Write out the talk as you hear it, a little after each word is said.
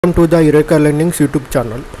Welcome to the Eureka Learning's YouTube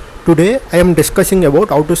channel. Today I am discussing about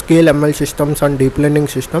how to scale ML systems and deep learning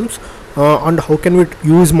systems and how can we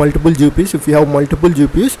use multiple GPUs. If we have multiple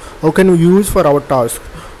GPUs, how can we use for our task?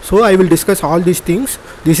 So I will discuss all these things.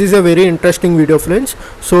 This is a very interesting video, friends,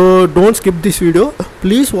 so don't skip this video.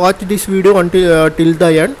 Please watch this video until till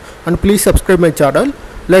the end, and please subscribe my channel.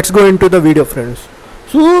 Let's go into the video, friends.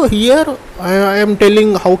 So here I am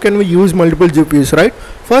telling how can we use multiple GPUs, right?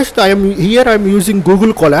 First I am using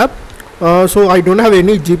Google Colab. So I don't have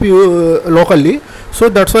any GPU locally, so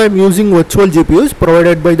that's why I'm using virtual GPUs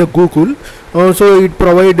provided by the Google. So it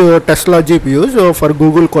provide Tesla GPUs for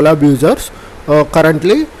Google Colab users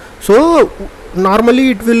currently. So normally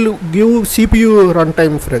it will give CPU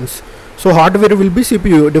runtime, friends. So hardware will be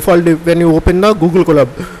CPU default when you open the Google Colab.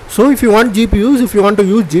 So if you want GPUs, if you want to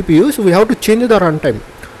use GPUs, we have to change the runtime.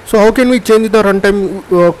 So how can we change the runtime?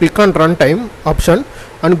 Click on runtime option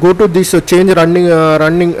and go to this change running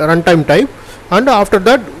runtime type, and after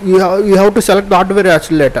that you have to select the hardware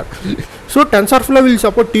accelerator. So TensorFlow will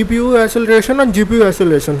support TPU acceleration and GPU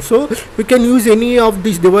acceleration. So we can use any of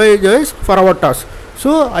these devices for our task.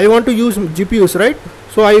 So I want to use GPUs, right?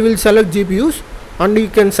 So I will select GPUs and you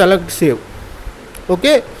can select save.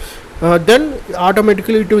 Okay, then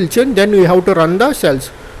automatically it will change. Then we have to run the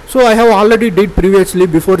cells. So I have already did previously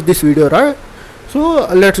before this video, right? So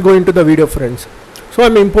let's go into the video, friends. So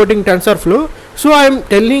I'm importing TensorFlow. So I'm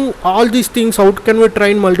telling all these things. How can we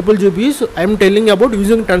train multiple GPUs? I'm telling about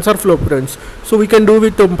using TensorFlow, friends. So we can do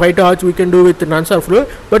with PyTorch, we can do with TensorFlow,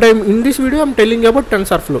 but in this video I'm telling about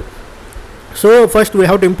TensorFlow. So first we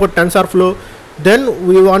have to import TensorFlow. Then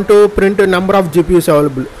we want to print a number of GPUs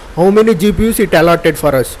available. How many GPUs it allotted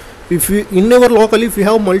for us? If we in our local, if we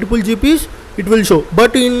have multiple GPUs, it will show.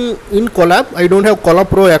 But in Colab, I don't have Colab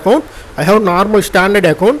Pro account. I have normal standard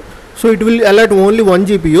account. So it will allot only one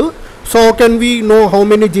GPU. So how can we know how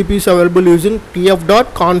many GPUs available using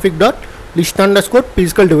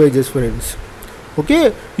tf.config.list_physical devices, friends?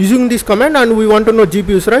 Okay, using this command, and we want to know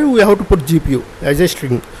GPUs, right? We have to put GPU as a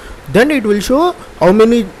string. Then it will show how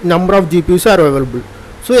many number of GPUs are available.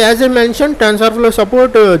 So as I mentioned, TensorFlow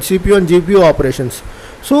support CPU and GPU operations.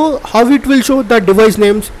 So how it will show the device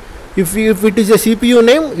names? If it is a CPU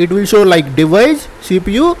name, it will show like device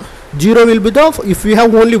CPU. 0 will be the if we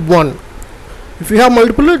have only one. If we have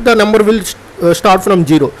multiple, the number will start from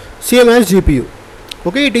 0. Same as GPU.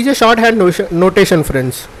 Okay, it is a shorthand notation,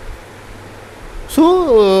 friends.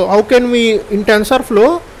 So how can we in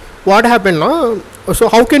TensorFlow? What happened now? So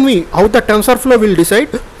how the TensorFlow will decide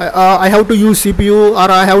I have to use CPU or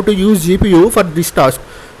I have to use GPU for this task.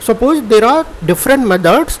 Suppose there are different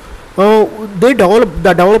methods the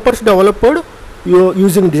developers developed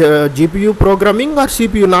using GPU programming or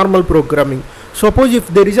CPU normal programming. Suppose if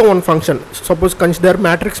there is a one function, suppose consider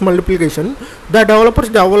matrix multiplication, the developers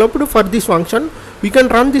developed for this function. We can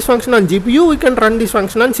run this function on GPU, we can run this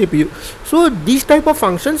function on CPU. So these type of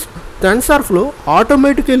functions, TensorFlow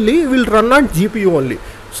automatically will run on GPU only.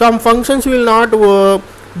 Some functions will not,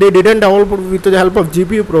 they didn't develop with the help of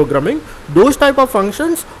GPU programming. Those type of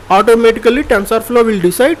functions automatically TensorFlow will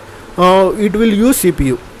decide it will use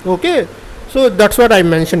CPU. Okay, so that's what I'm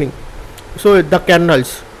mentioning. So the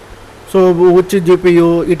kernels, so which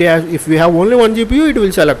GPU it has, if we have only one GPU, it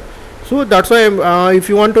will select. So that's why if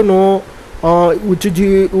you want to know which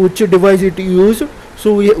device it used,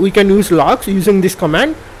 so we can use logs using this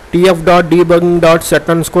command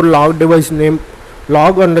tf.debugging.set_log device name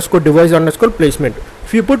log_device_placement.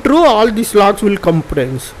 If you put true, all these logs will come,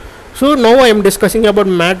 friends. So now I am discussing about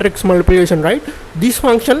matrix multiplication, right? This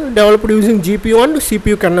function developed using GPU and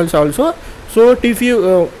CPU kernels also. So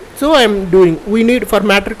so I am doing, we need for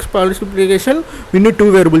matrix multiplication, we need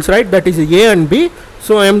two variables, right? That is A and B.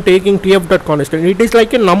 So I am taking tf.constant. It is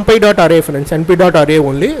like a numpy.array, friends. np.array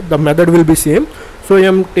only. The method will be same. So I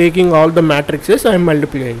am taking all the matrices, I am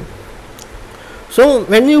multiplying. So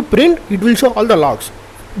when you print, it will show all the logs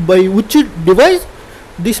by which device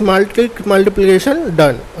this multiplication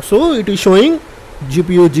done. So it is showing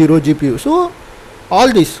GPU 0, GPU. So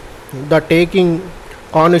all this, the taking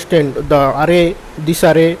constant, the array, this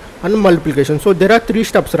array, and multiplication. So there are 3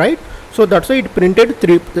 steps, right? So that's why it printed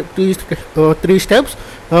three steps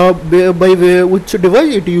by which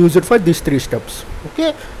device it used it for these 3 steps.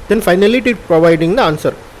 Okay, then finally it is providing the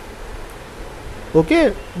answer.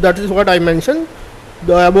 Okay, that is what I mentioned.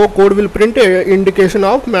 The above code will print a indication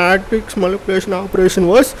of matrix multiplication operation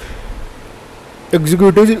was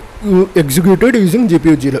executed using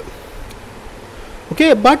GPU 0.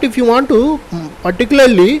 Okay, but if you want to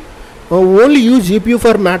particularly only use GPU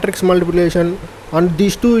for matrix multiplication, and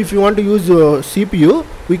these two if you want to use CPU,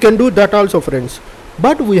 we can do that also, friends.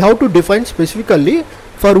 But we have to define specifically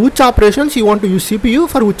for which operations you want to use CPU,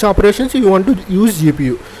 for which operations you want to use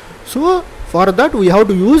GPU. So for that we have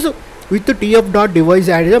to use with the tf.device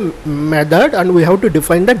as a method, and we have to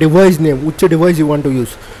define the device name, which device you want to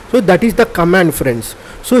use. So that is the command, friends.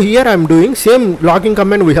 So here I am doing same logging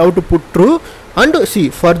command, we have to put true, and see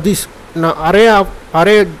for this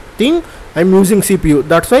array thing I am using CPU.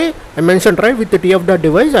 That's why I mentioned, right, with the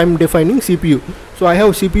tf.device I am defining CPU. So I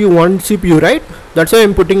have CPU 1 CPU, right? That's why I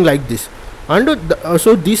am putting like this. And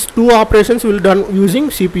so these two operations will done using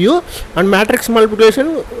CPU, and matrix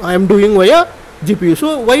multiplication I am doing via GPU.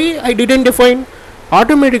 So why I didn't define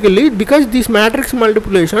automatically? Because this matrix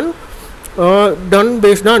multiplication done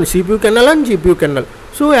based on CPU kernel and GPU kernel.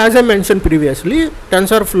 So as I mentioned previously,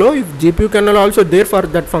 TensorFlow, if GPU kernel also there for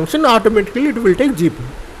that function, automatically it will take GPU.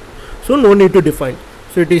 So no need to define.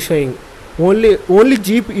 So it is saying only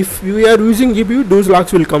GPU, if you are using GPU, those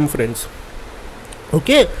logs will come, friends.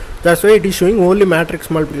 Okay, that's why it is showing only matrix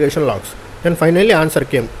multiplication logs. Then finally answer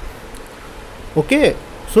came. Okay,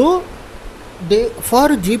 so for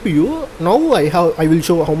GPU now I will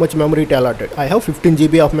show how much memory it allotted. I have 15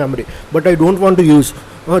 GB of memory, but I don't want to use.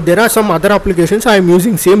 There are some other applications I am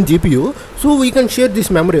using same GPU, so we can share this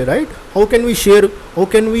memory, right? How can we share? How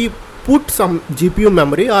can we put some GPU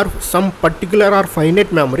memory or some particular or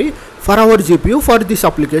finite memory for our GPU for this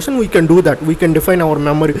application? We can do that. We can define our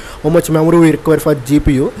memory, how much memory we require for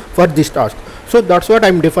GPU for this task. So that's what I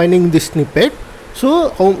am defining this snippet.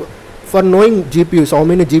 So for knowing GPUs, how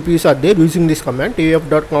many GPUs are there, using this command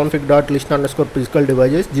tf.config.list_physical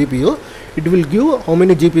devices GPU, it will give how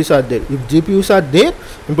many GPUs are there. If GPUs are there,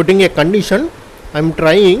 I'm putting a condition, I'm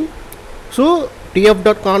trying. So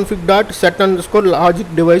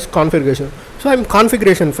tf.config.set_logic device configuration. So I'm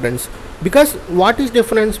configuration, friends, because what is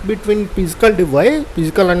difference between physical device,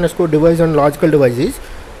 physical_device and logical devices?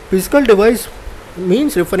 Physical device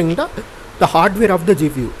means referring to the hardware of the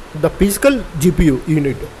GPU, the physical GPU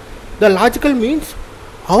unit. The logical means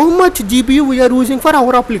how much GPU we are using for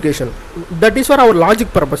our application. That is for our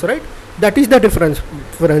logic purpose, right? That is the difference,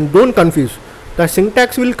 friend. Don't confuse. The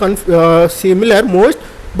syntax will similar most,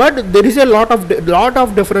 but there is a lot of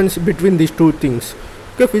difference between these two things.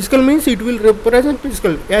 Okay, physical means it will represent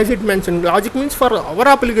physical, as it mentioned. Logic means for our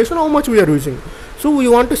application how much we are using. So we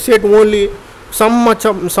want to set only some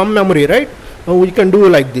memory, right? We can do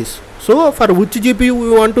like this. So for which GPU we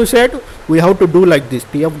want to set, we have to do like this,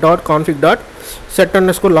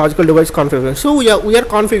 tf.config.set_logical device configuration. So we are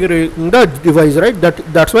configuring the device, right?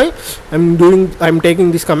 That's why I'm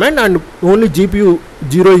taking this command, and only GPU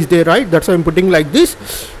 0 is there, right? That's why I'm putting like this,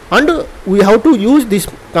 and we have to use this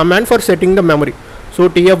command for setting the memory. So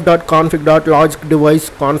tf.config.logic device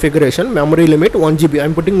configuration memory limit 1 GB.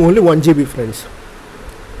 I'm putting only 1 GB, friends.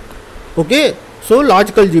 Okay. So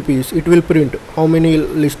logical GPUs, it will print how many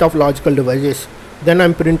list of logical devices. Then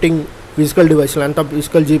I'm printing physical device, length of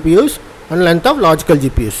physical GPUs and length of logical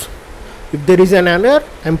GPUs. If there is an error,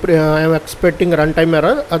 I'm expecting runtime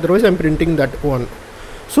error, otherwise I'm printing that one.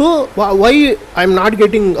 So why I'm not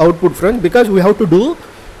getting output, friends? Because we have to do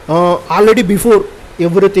already before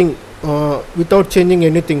everything without changing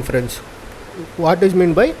anything, friends. What is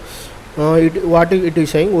meant by what it is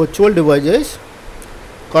saying? Virtual devices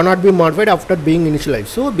cannot be modified after being initialized.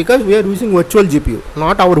 So because we are using virtual GPU,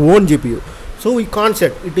 not our own GPU, so we can't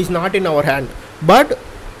set. It is not in our hand. But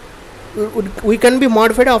we can be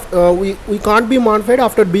modified after we can't be modified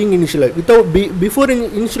after being initialized. Before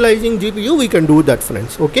initializing GPU, we can do that,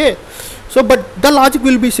 friends. Okay. So but the logic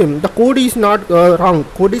will be same. The code is not wrong.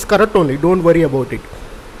 Code is correct only. Don't worry about it.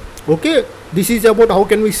 Okay. This is about how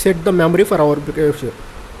can we set the memory for our application.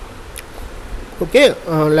 Okay.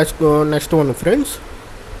 Let's go next one, friends.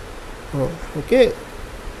 Okay,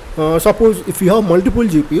 suppose if you have multiple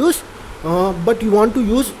GPUs, but you want to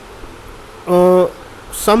use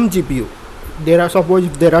some GPU, suppose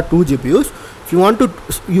if there are 2 GPUs, if you want to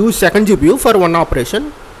use second GPU for one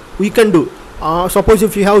operation, we can do. Suppose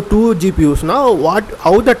if you have 2 GPUs now,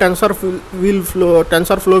 how the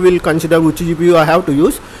TensorFlow will consider which GPU I have to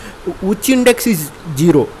use, which index is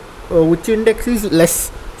 0, which index is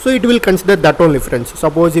less, so it will consider that only, friends.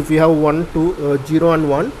 Suppose if you have 1, 2, 0 and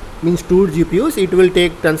 1 means 2 GPUs, it will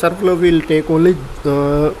take, TensorFlow will take only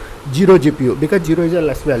 0 GPU, because 0 is a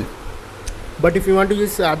less value. But if you want to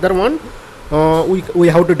use other one, we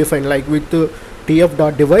have to define like with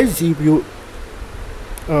tf.device GPU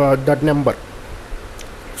that number,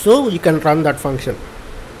 so you can run that function.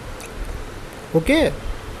 Okay.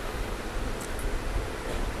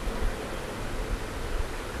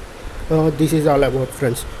 This is all about,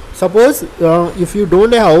 friends. Suppose if you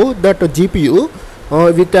don't have that GPU,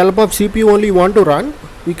 with the help of CPU only want to run,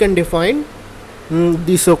 we can define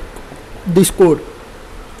this code.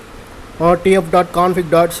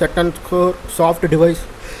 tf.config.set_soft device.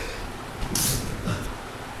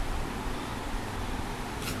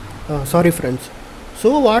 Sorry friends.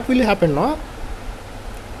 So what will happen now?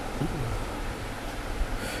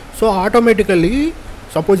 So automatically,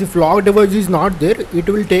 suppose if log device is not there, it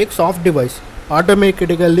will take soft device.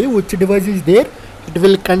 Automatically which device is there, it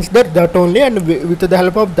will consider that only, and with the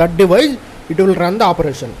help of that device it will run the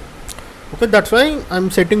operation. Okay, that's why I'm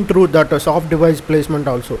setting through that soft device placement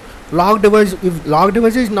also. Log device, if log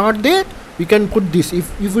device is not there, we can put this.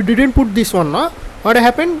 If we didn't put this one, what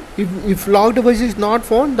happened? If log device is not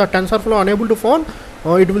found, the TensorFlow unable to found,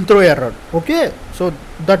 it will throw error. Okay, so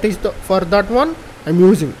that is the for that one I'm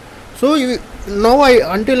using. So now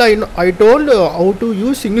I told how to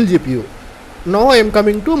use single GPU. Now I am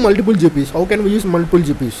coming to multiple GPUs. How can we use multiple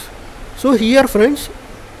GPUs? So here friends,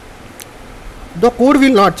 the code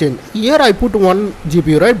will not change. Here I put one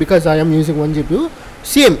GPU, right, because I am using one GPU.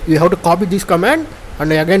 Same, you have to copy this command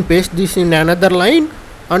and again paste this in another line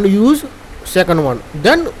and use second one.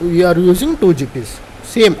 Then we are using two GPUs.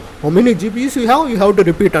 Same, how many GPUs you have to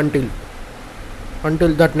repeat until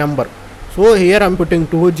that number. So here I am putting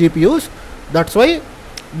two GPUs. That's why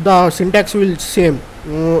the syntax will same.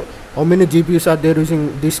 How many GPUs are there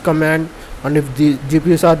using this command, and if the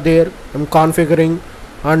GPUs are there, I'm configuring.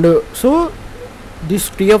 And so this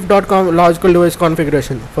tf.com logical device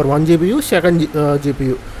configuration for one GPU, second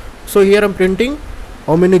GPU. So here I'm printing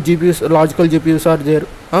how many GPUs, logical GPUs are there,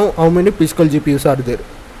 how many physical GPUs are there.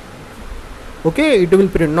 Okay, it will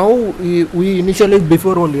print. Now we initialize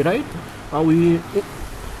before only, right? We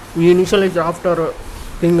initialize after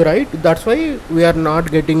thing, right? That's why we are not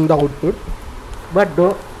getting the output. But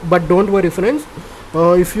don't worry friends,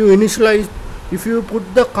 if you put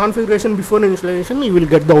the configuration before initialization, you will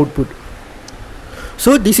get the output.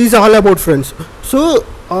 So this is all about friends. So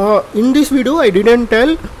in this video I didn't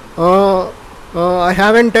tell, I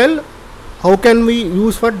haven't tell how can we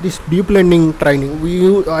use for this deep learning training.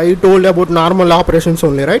 I told about normal operations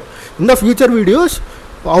only, right? In the future videos,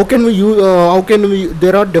 how can we use,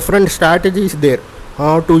 there are different strategies there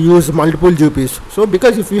to use multiple GPUs. So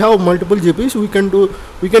because if we have multiple GPUs, we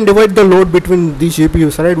can divide the load between these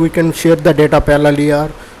GPUs, right? We can share the data parallelly, or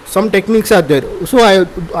some techniques are there. So I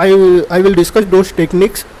will discuss those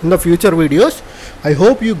techniques in the future videos. I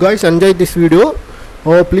hope you guys enjoyed this video.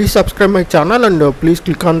 Please subscribe my channel and please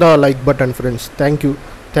click on the like button friends. Thank you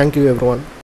everyone.